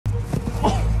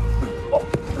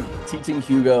Teaching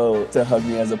Hugo to hug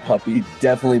me as a puppy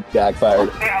definitely backfired.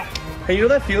 Hey, you know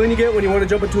that feeling you get when you want to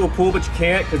jump into a pool but you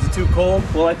can't because it's too cold?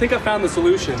 Well, I think I found the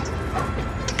solution.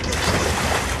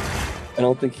 I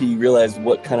don't think he realized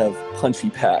what kind of punch he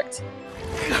packed.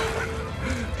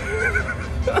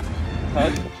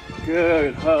 Hug.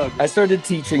 Good hug. I started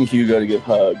teaching Hugo to give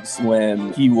hugs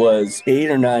when he was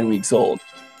 8 or 9 weeks old.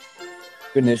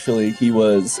 Initially, he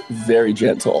was very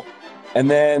gentle. And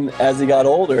then as he got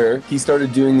older, he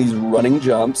started doing these running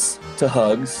jumps to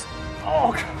hugs.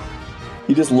 Oh, God.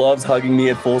 He just loves hugging me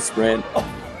at full sprint. Oh,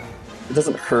 it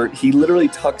doesn't hurt. He literally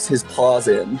tucks his paws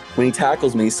in when he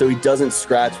tackles me so he doesn't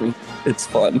scratch me. It's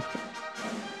fun.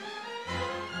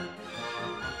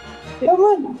 Come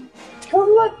on. Come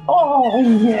on.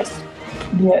 Oh, yes.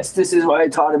 Yes, this is why I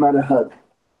taught him how to hug.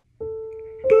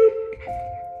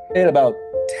 In about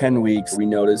 10 weeks, we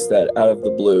noticed that out of the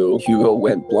blue, Hugo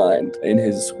went blind in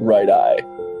his right eye.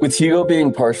 With Hugo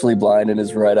being partially blind in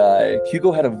his right eye,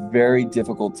 Hugo had a very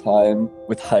difficult time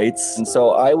with heights. And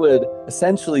so I would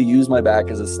essentially use my back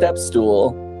as a step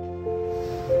stool.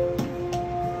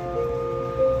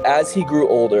 As he grew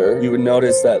older, you would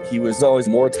notice that he was always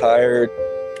more tired.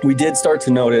 We did start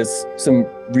to notice some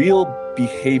real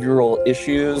behavioral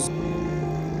issues.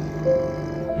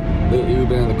 Lately, we've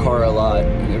been in the car a lot,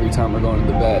 and every time we're going to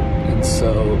the vet, and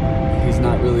so he's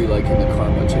not really like in the car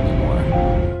much anymore.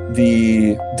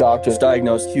 The doctors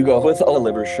diagnosed Hugo with a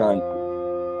liver shunt.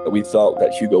 We thought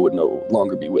that Hugo would no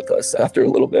longer be with us after a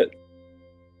little bit.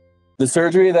 The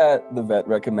surgery that the vet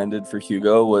recommended for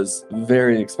Hugo was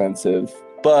very expensive,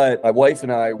 but my wife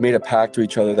and I made a pact to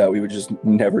each other that we would just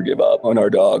never give up on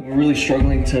our dog. We're really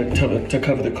struggling to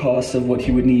cover the cost of what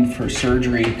he would need for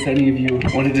surgery. If any of you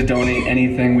wanted to donate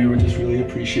anything, we would just really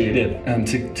appreciate it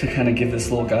to kind of give this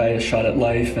little guy a shot at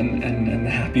life and the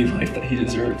happy life that he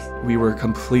deserves. We were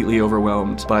completely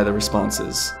overwhelmed by the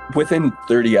responses. Within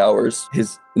 30 hours,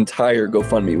 his entire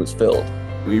GoFundMe was filled.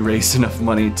 We raised enough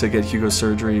money to get Hugo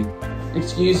surgery.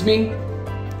 Excuse me?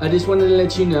 I just wanted to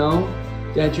let you know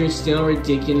that you're still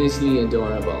ridiculously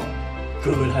adorable.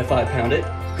 Good, high five, pound it.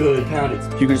 Good, pound it.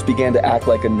 Hugo just began to act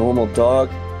like a normal dog.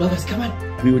 Lucas, come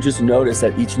on. We would just notice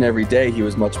that each and every day he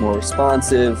was much more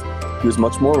responsive, he was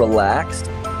much more relaxed.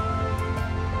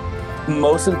 The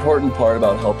most important part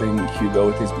about helping Hugo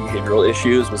with his behavioral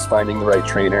issues was finding the right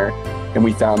trainer, and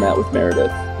we found that with Meredith.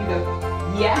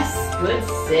 Hugo, yes, good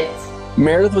sit.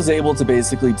 Meredith was able to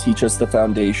basically teach us the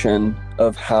foundation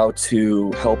of how to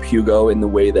help Hugo in the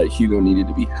way that Hugo needed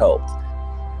to be helped.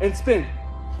 And spin.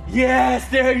 Yes,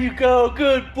 there you go.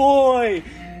 Good boy.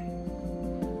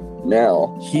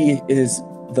 Now, he is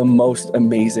the most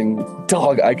amazing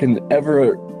dog I can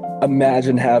ever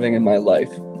imagine having in my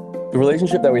life. The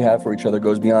relationship that we have for each other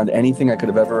goes beyond anything I could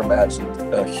have ever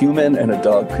imagined a human and a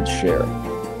dog could share.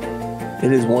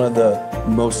 It is one of the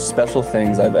most special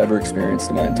things I've ever experienced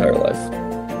in my entire life.